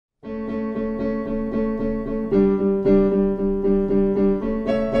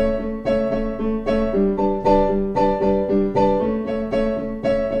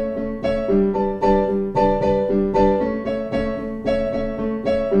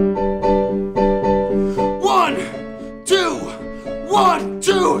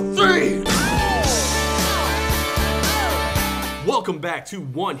Welcome back to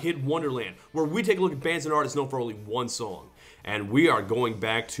One Hit Wonderland, where we take a look at bands and artists known for only one song. And we are going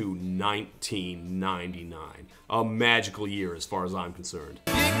back to 1999, a magical year as far as I'm concerned.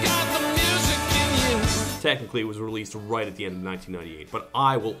 Technically, it was released right at the end of 1998, but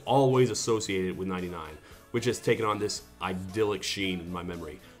I will always associate it with 99, which has taken on this idyllic sheen in my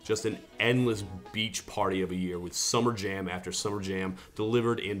memory. Just an endless beach party of a year with summer jam after summer jam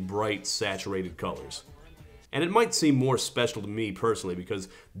delivered in bright, saturated colors. And it might seem more special to me personally because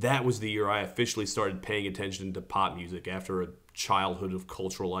that was the year I officially started paying attention to pop music after a childhood of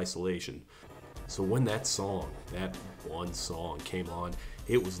cultural isolation. So when that one song came on,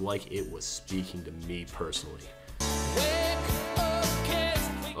 it was like it was speaking to me personally.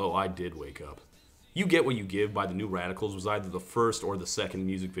 Oh, I did wake up. You Get What You Give by the New Radicals was either the first or the second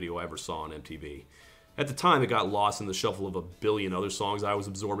music video I ever saw on MTV. At the time, it got lost in the shuffle of a billion other songs I was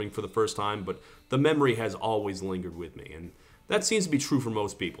absorbing for the first time, but the memory has always lingered with me, and that seems to be true for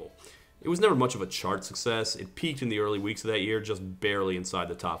most people. It was never much of a chart success. It peaked in the early weeks of that year, just barely inside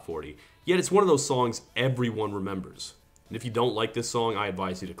the top 40. Yet it's one of those songs everyone remembers. And if you don't like this song, I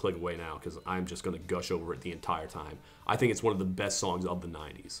advise you to click away now, because I'm just going to gush over it the entire time. I think it's one of the best songs of the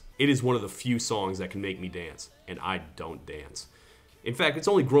 90s. It is one of the few songs that can make me dance, and I don't dance. In fact, it's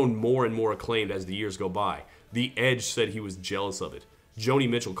only grown more and more acclaimed as the years go by. The Edge said he was jealous of it. Joni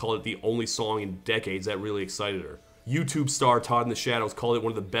Mitchell called it the only song in decades that really excited her. YouTube star Todd in the Shadows called it one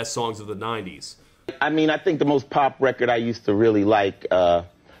of the best songs of the 90s. I mean, I think the most pop record I used to really like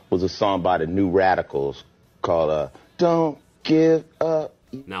was a song by the New Radicals called Don't Give Up.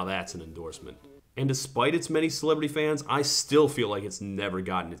 Now that's an endorsement. And despite its many celebrity fans, I still feel like it's never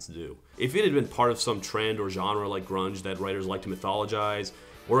gotten its due. If it had been part of some trend or genre like grunge that writers like to mythologize,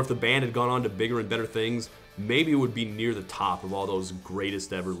 or if the band had gone on to bigger and better things, maybe it would be near the top of all those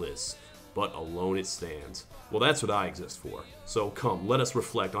greatest ever lists. But alone it stands. Well, that's what I exist for. So come, let us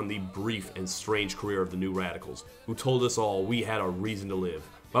reflect on the brief and strange career of the New Radicals, who told us all we had a reason to live,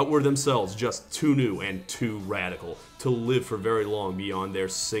 but were themselves just too new and too radical to live for very long beyond their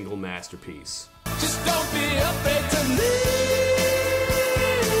single masterpiece. Just don't be afraid to leave.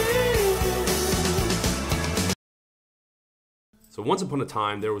 So once upon a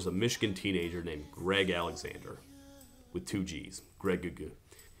time, there was a Michigan teenager named Greg Alexander, with 2 G's, Greg Gugu.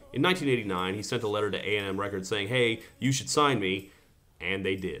 In 1989, he sent a letter to A&M Records saying, hey, you should sign me, and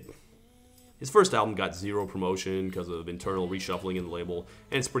they did. His first album got zero promotion because of internal reshuffling in the label,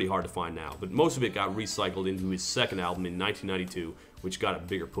 and it's pretty hard to find now, but most of it got recycled into his second album in 1992, which got a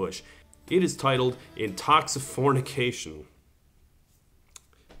bigger push. It is titled Intoxifornication.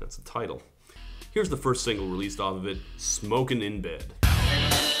 That's the title. Here's the first single released off of it, Smokin' in Bed.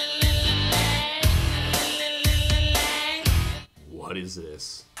 What is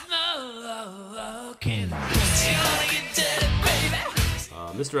this?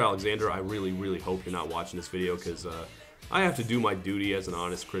 Mr. Alexander, I really hope you're not watching this video because I have to do my duty as an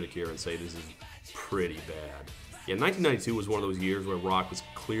honest critic here and say this is pretty bad. Yeah, 1992 was one of those years where rock was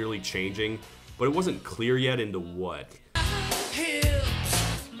clearly changing, but it wasn't clear yet into what.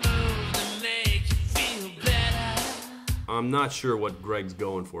 I'm not sure what Greg's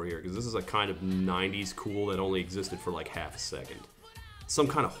going for here, because this is a kind of 90s cool that only existed for like half a second. Some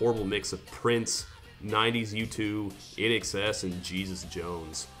kind of horrible mix of Prince, 90s U2, INXS, and Jesus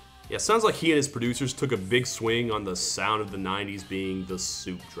Jones. Yeah, sounds like he and his producers took a big swing on the sound of the 90s being the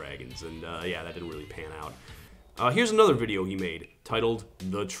Soup Dragons, and yeah, that didn't really pan out. Here's another video he made, titled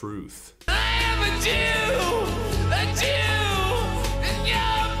The Truth. I am a Jew, and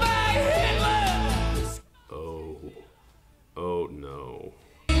you're my Hitler. Oh no.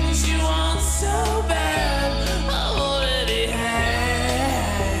 You want so bad, I already have.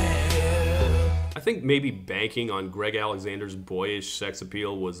 I think maybe banking on Greg Alexander's boyish sex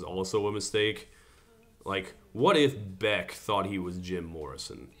appeal was also a mistake. Like, what if Beck thought he was Jim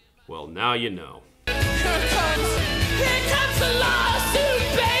Morrison? Well, now you know. Here comes the lawsuit,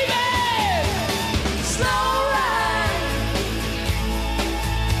 baby! Slow ride.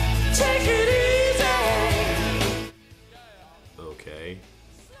 Take it easy. Okay.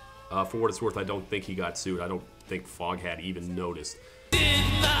 For what it's worth, I don't think he got sued. I don't think Foghat even noticed.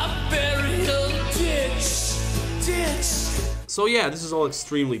 So yeah, this is all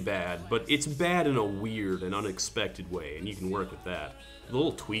extremely bad, but it's bad in a weird and unexpected way, and you can work with that. A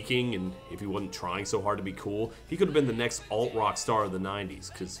little tweaking, and if he wasn't trying so hard to be cool, he could have been the next alt-rock star of the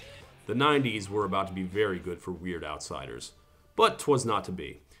 90s, because the 90s were about to be very good for weird outsiders. But 'twas not to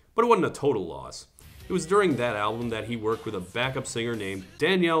be. But it wasn't a total loss. It was during that album that he worked with a backup singer named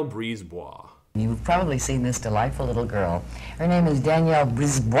Danielle Brisebois. You've probably seen this delightful little girl. Her name is Danielle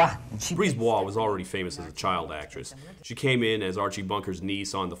Brisebois. Brisebois was already famous as a child actress. She came in as Archie Bunker's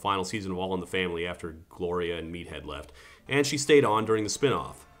niece on the final season of All in the Family after Gloria and Meathead left, and she stayed on during the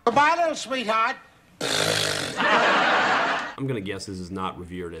spin-off. Goodbye, little sweetheart. I'm gonna guess this is not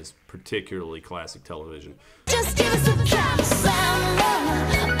revered as particularly classic television. Just give us a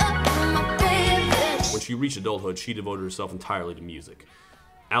When she reached adulthood, she devoted herself entirely to music.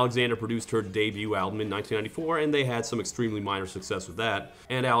 Alexander produced her debut album in 1994, and they had some extremely minor success with that.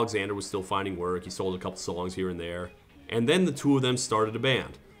 And Alexander was still finding work. He sold a couple songs here and there. And then the two of them started a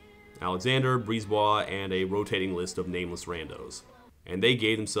band. Alexander, Brisebois, and a rotating list of nameless randos. And they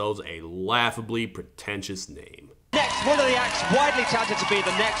gave themselves a laughably pretentious name. Next, one of the acts widely touted to be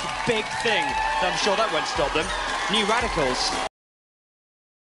the next big thing. I'm sure that won't stop them. New Radicals.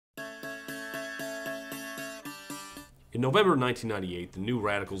 In November 1998, the New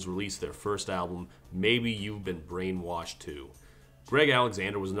Radicals released their first album, Maybe You've Been Brainwashed Too. Greg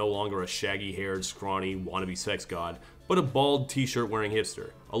Alexander was no longer a shaggy-haired, scrawny, wannabe sex god, but a bald t-shirt-wearing hipster,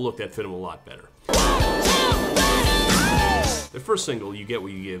 a look that fit him a lot better. Their first single, You Get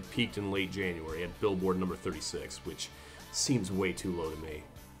What You Give, peaked in late January at Billboard number 36, which seems way too low to me.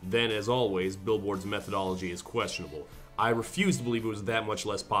 Then, as always, Billboard's methodology is questionable. I refuse to believe it was that much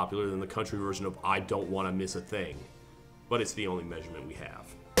less popular than the country version of I Don't Want to Miss a Thing. But it's the only measurement we have.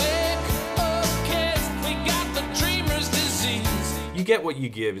 You Get What You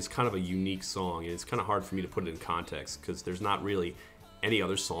Give is kind of a unique song, and it's kind of hard for me to put it in context because there's not really any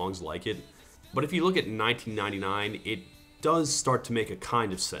other songs like it. But if you look at 1999, it does start to make a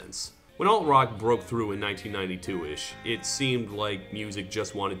kind of sense. When alt-rock broke through in 1992-ish, it seemed like music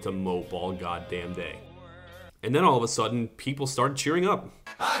just wanted to mope all goddamn day. And then all of a sudden, people started cheering up.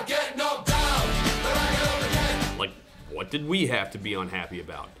 I get knocked down, but I get up again. Like, what did we have to be unhappy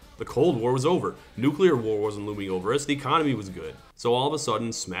about? The Cold War was over. Nuclear war wasn't looming over us. The economy was good. So all of a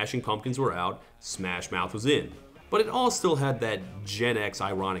sudden, Smashing Pumpkins were out. Smash Mouth was in. But it all still had that Gen X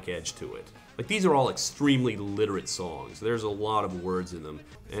ironic edge to it. Like, these are all extremely literate songs. There's a lot of words in them.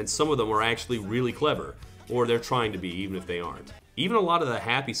 And some of them are actually really clever. Or they're trying to be, even if they aren't. Even a lot of the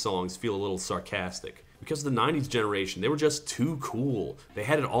happy songs feel a little sarcastic. Because the 90s generation, they were just too cool. They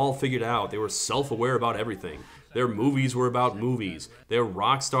had it all figured out. They were self-aware about everything. Their movies were about movies. Their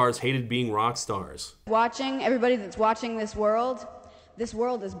rock stars hated being rock stars. Watching, everybody that's watching this world is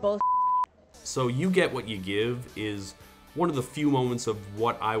bullshit. So You Get What You Give is one of the few moments of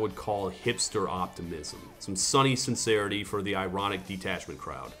what I would call hipster optimism. Some sunny sincerity for the ironic detachment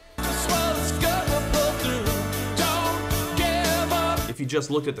crowd. If you just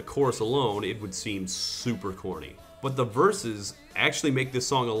looked at the chorus alone, it would seem super corny. But the verses actually make this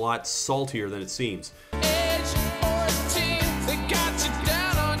song a lot saltier than it seems.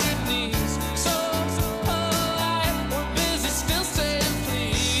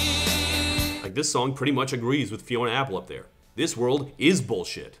 Like, this song pretty much agrees with Fiona Apple up there. This world is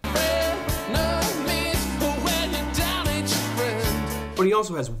bullshit. But he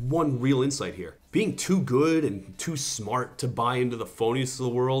also has one real insight here. Being too good and too smart to buy into the phonies of the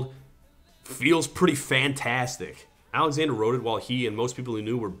world feels pretty fantastic. Alexander wrote it while he and most people he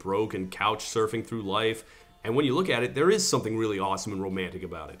knew were broke and couch surfing through life. And when you look at it, there is something really awesome and romantic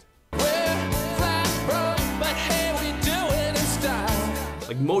about it.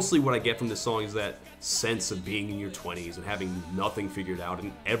 Like, mostly what I get from this song is that sense of being in your 20s and having nothing figured out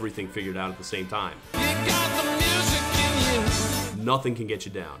and everything figured out at the same time. Nothing can get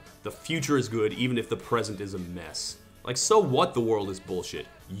you down. The future is good even if the present is a mess. Like, so what the world is bullshit?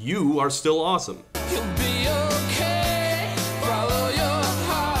 You are still awesome. You'll be okay. Follow your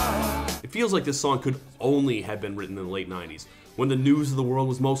heart. It feels like this song could only have been written in the late 90s, when the news of the world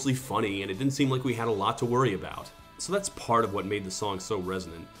was mostly funny and it didn't seem like we had a lot to worry about. So that's part of what made the song so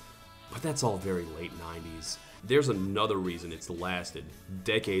resonant. But that's all very late 90s. There's another reason it's lasted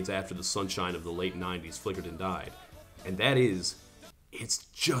decades after the sunshine of the late 90s flickered and died. And that is, it's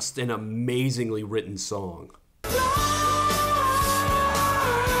just an amazingly written song.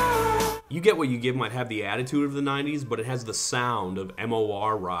 You Get What You Give might have the attitude of the 90s, but it has the sound of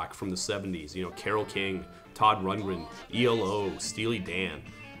MOR rock from the 70s. You know, Carole King, Todd Rundgren, ELO, Steely Dan.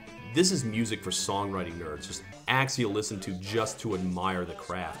 This is music for songwriting nerds, just acts you listen to just to admire the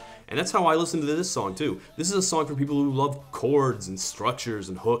craft. And that's how I listen to this song too. This is a song for people who love chords and structures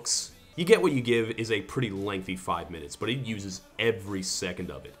and hooks. You Get What You Give is a pretty lengthy 5 minutes, but it uses every second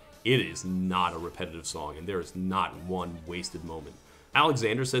of it. It is not a repetitive song, and there is not one wasted moment.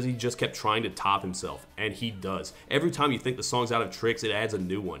 Alexander says he just kept trying to top himself, and he does. Every time you think the song's out of tricks, it adds a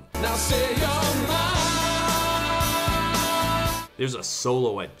new one. Now say you're mine. There's a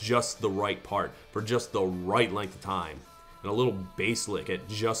solo at just the right part, for just the right length of time, and a little bass lick at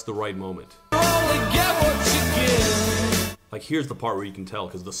just the right moment. Like, here's the part where you can tell,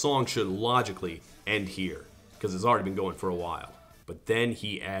 because the song should logically end here, because it's already been going for a while. But then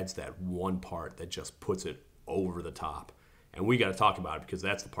he adds that one part that just puts it over the top. And we gotta talk about it, because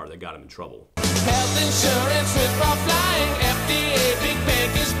that's the part that got him in trouble. Health insurance with for flying, FDA, big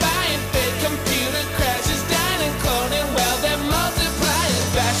bank is buying, fake computer crashes, dining, cloning, well they're multiplying,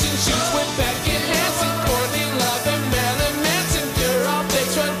 fashion shoots with Becky Hansen, Courtney Love and Marilyn Manson, you're all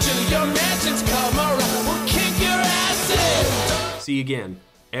bitch, run to your mansions, come around, we'll kick your ass in. See, again,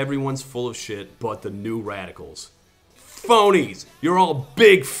 everyone's full of shit but the New Radicals. Phonies! You're all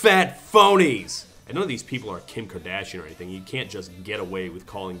big fat phonies! And none of these people are Kim Kardashian or anything. You can't just get away with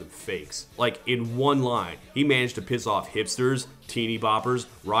calling them fakes. Like, in one line, he managed to piss off hipsters, teeny boppers,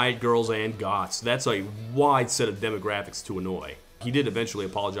 riot girls, and goths. That's a wide set of demographics to annoy. He did eventually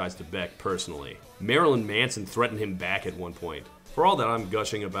apologize to Beck personally. Marilyn Manson threatened him back at one point. For all that I'm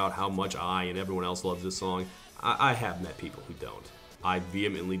gushing about how much I and everyone else loves this song, I have met people who don't. I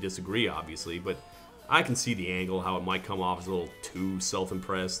vehemently disagree, obviously, but I can see the angle, how it might come off as a little too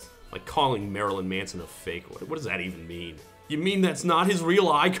self-impressed. Like calling Marilyn Manson a fake. What does that even mean? You mean that's not his real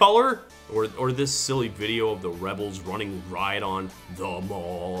eye color? Or this silly video of the rebels running riot on the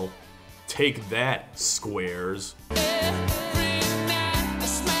mall. Take that, squares.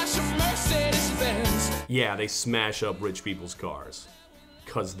 Yeah, they smash up rich people's cars.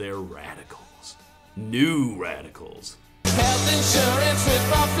 'Cause they're radicals. New radicals.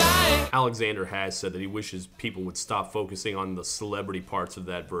 Alexander has said that he wishes people would stop focusing on the celebrity parts of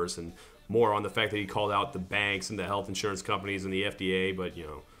that verse and more on the fact that he called out the banks and the health insurance companies and the FDA, but, you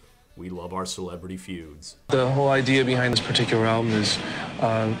know, we love our celebrity feuds. The whole idea behind this particular album is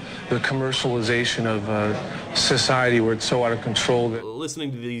the commercialization of society where it's so out of control.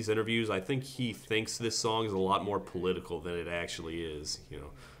 Listening to these interviews, I think he thinks this song is a lot more political than it actually is, you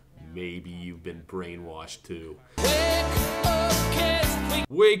know. Maybe you've been brainwashed too.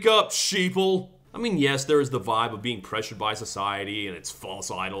 Wake up, sheeple! I mean, yes, there is the vibe of being pressured by society and its false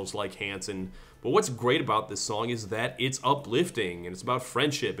idols like Hanson, but what's great about this song is that it's uplifting, and it's about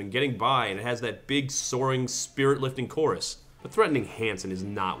friendship and getting by, and it has that big, soaring, spirit-lifting chorus. But threatening Hanson is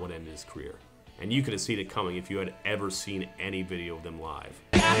not what ended his career, and you could have seen it coming if you had ever seen any video of them live.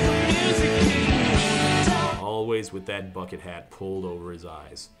 Always with that bucket hat pulled over his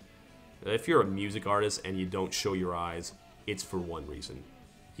eyes. If you're a music artist and you don't show your eyes, it's for one reason.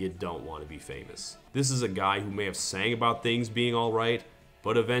 You don't want to be famous. This is a guy who may have sang about things being alright,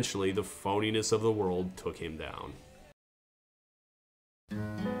 but eventually the phoniness of the world took him down.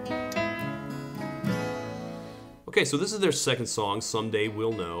 Okay, so this is their second song, Someday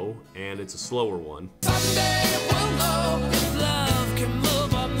We'll Know, and it's a slower one. Someday we'll know if love can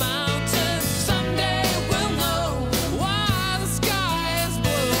move a mountain. Someday we'll know why the sky is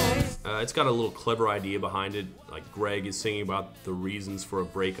blue. It's got a little clever idea behind it. Like Greg is singing about the reasons for a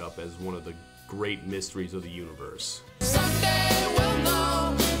breakup as one of the great mysteries of the universe. Someday we'll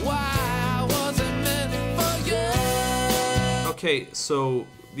know why I wasn't meant for you. Okay, so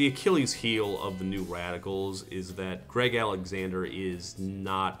the Achilles heel of the New Radicals is that Greg Alexander is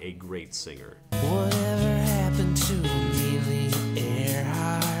not a great singer. Whatever happened to Amelia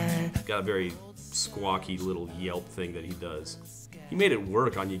Earhart? Got a very squawky little yelp thing that he does. He made it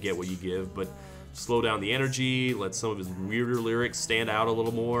work on You Get What You Give, but slow down the energy, let some of his weirder lyrics stand out a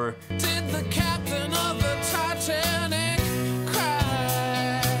little more. Did the captain of the Titanic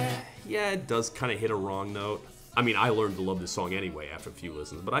cry? Yeah, it does kind of hit a wrong note. I mean, I learned to love this song anyway after a few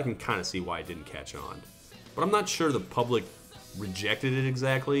listens, but I can kind of see why it didn't catch on. But I'm not sure the public rejected it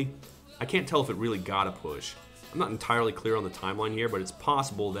exactly. I can't tell if it really got a push. I'm not entirely clear on the timeline here, but it's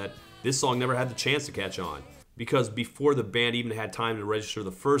possible that this song never had the chance to catch on, because before the band even had time to register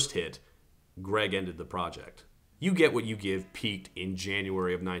the first hit, Greg ended the project. You Get What You Give peaked in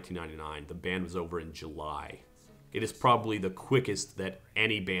January of 1999. The band was over in July. It is probably the quickest that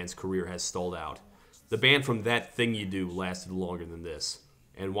any band's career has stalled out. The band from That Thing You Do lasted longer than this.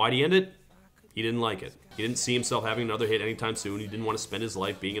 And why'd he end it? He didn't like it. He didn't see himself having another hit anytime soon. He didn't want to spend his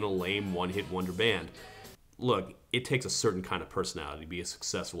life being in a lame one-hit wonder band. Look, it takes a certain kind of personality to be a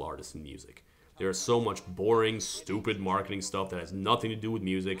successful artist in music. There is so much boring, stupid marketing stuff that has nothing to do with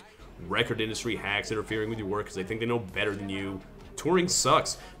music. Record industry hacks interfering with your work because they think they know better than you. Touring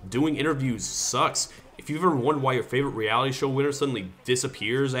sucks. Doing interviews sucks. If you've ever wondered why your favorite reality show winner suddenly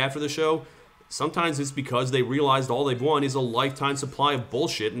disappears after the show, sometimes it's because they realized all they've won is a lifetime supply of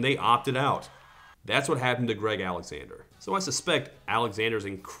bullshit and they opted out. That's what happened to Greg Alexander. So I suspect Alexander's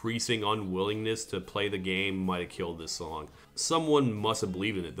increasing unwillingness to play the game might have killed this song. Someone must have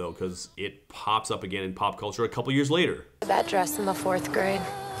believed in it though, because it pops up again in pop culture a couple years later. That dress in the 4th grade.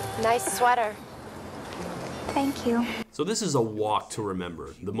 Nice sweater. Thank you. So this is A Walk to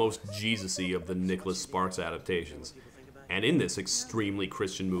Remember, the most Jesus-y of the Nicholas Sparks adaptations. And in this extremely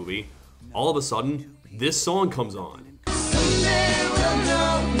Christian movie, all of a sudden, this song comes on.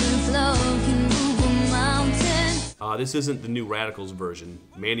 This isn't the New Radicals version.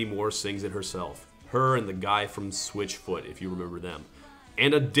 Mandy Moore sings it herself. Her and the guy from Switchfoot, if you remember them.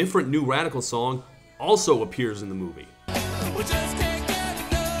 And a different New Radicals song also appears in the movie.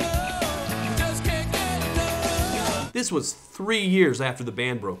 This was 3 years after the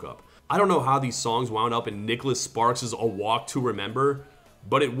band broke up. I don't know how these songs wound up in Nicholas Sparks' A Walk to Remember,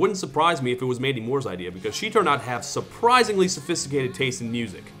 but it wouldn't surprise me if it was Mandy Moore's idea, because she turned out to have surprisingly sophisticated taste in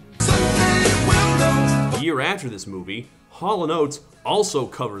music. A year after this movie, Hall & Oates also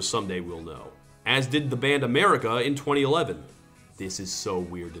covers Someday We'll Know, as did the band America in 2011. This is so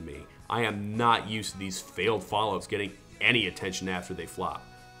weird to me. I am not used to these failed follow-ups getting any attention after they flop.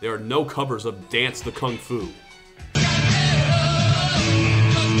 There are no covers of Dance the Kung Fu.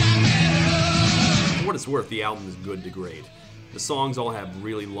 For what it's worth, the album is good to great. The songs all have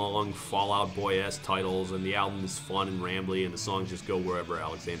really long Fall Out Boy-esque titles, and the album is fun and rambly, and the songs just go wherever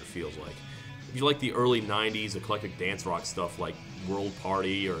Alexander feels like. If you like the early 90s eclectic dance rock stuff like World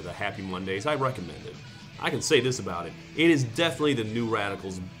Party or the Happy Mondays, I recommend it. I can say this about it, it is definitely the New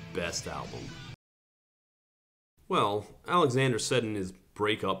Radicals' best album. Well, Alexander said in his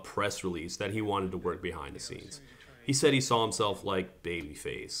breakup press release that he wanted to work behind the scenes. He said he saw himself like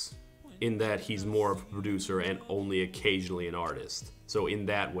Babyface, in that he's more of a producer and only occasionally an artist. So in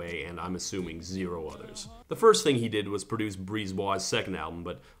that way, and I'm assuming zero others. The first thing he did was produce Brisebois' second album,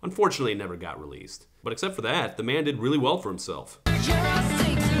 but unfortunately it never got released. But except for that, the man did really well for himself.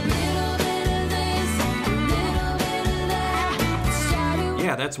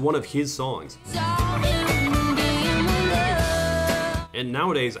 Yeah, that's one of his songs. And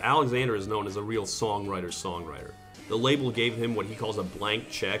nowadays, Alexander is known as a real songwriter. The label gave him what he calls a blank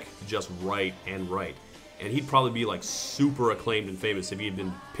check to just write and write. And he'd probably be like super acclaimed and famous if he had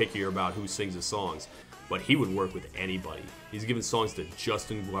been pickier about who sings his songs. But he would work with anybody. He's given songs to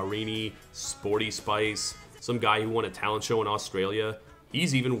Justin Guarini, Sporty Spice, some guy who won a talent show in Australia.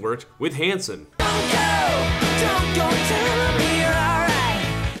 He's even worked with Hanson. Don't go, tell me you're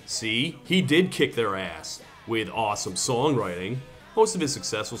alright. See, he did kick their ass with awesome songwriting. Most of his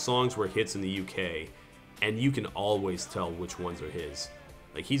successful songs were hits in the UK, and you can always tell which ones are his.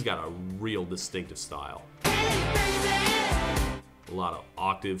 Like, he's got a real distinctive style. A lot of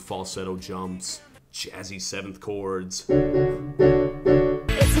octave falsetto jumps, jazzy seventh chords.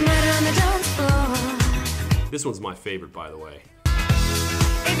 This one's my favorite, by the way.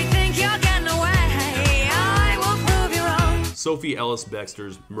 If you think you're getting away, I will prove you wrong. Sophie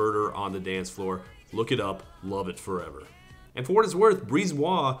Ellis-Bextor's Murder on the Dance Floor. Look it up, love it forever. And for what it's worth,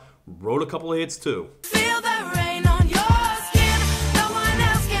 Brisebois wrote a couple of hits too. Feel the rain on your skin. No one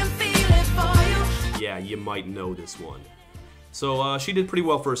else can feel it for you. Yeah, you might know this one. So she did pretty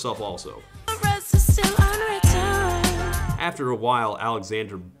well for herself also. The rest is still unwritten. After a while,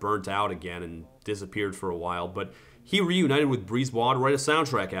 Alexander burnt out again and disappeared for a while, but he reunited with Brisebois to write a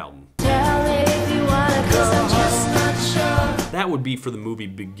soundtrack album. Tell me if you wanna, 'cause I'm just not sure. That would be for the movie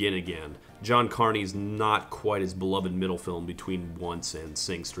Begin Again. John Carney's not quite his beloved middle film between Once and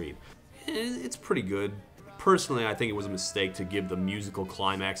Sing Street. It's pretty good. Personally, I think it was a mistake to give the musical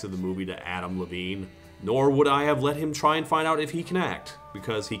climax of the movie to Adam Levine. Nor would I have let him try and find out if he can act,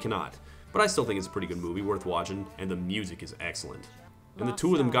 because he cannot. But I still think it's a pretty good movie, worth watching, and the music is excellent. And the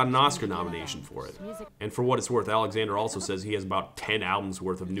two of them got an Oscar nomination for it. And for what it's worth, Alexander also says he has about 10 albums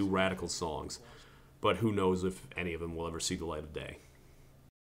worth of New Radical songs. But who knows if any of them will ever see the light of day.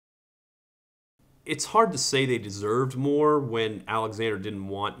 It's hard to say they deserved more when Alexander didn't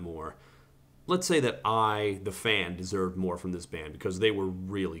want more. Let's say that I, the fan, deserved more from this band because they were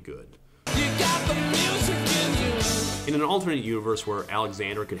really good. In an alternate universe where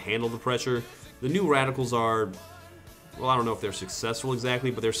Alexander could handle the pressure, the New Radicals are, well, I don't know if they're successful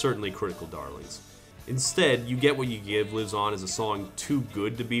exactly, but they're certainly critical darlings. Instead, You Get What You Give lives on as a song too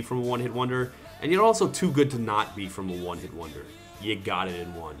good to be from a one-hit wonder, and yet also too good to not be from a one-hit wonder. You got it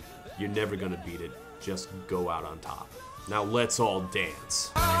in one. You're never gonna beat it. Just go out on top. Now let's all dance.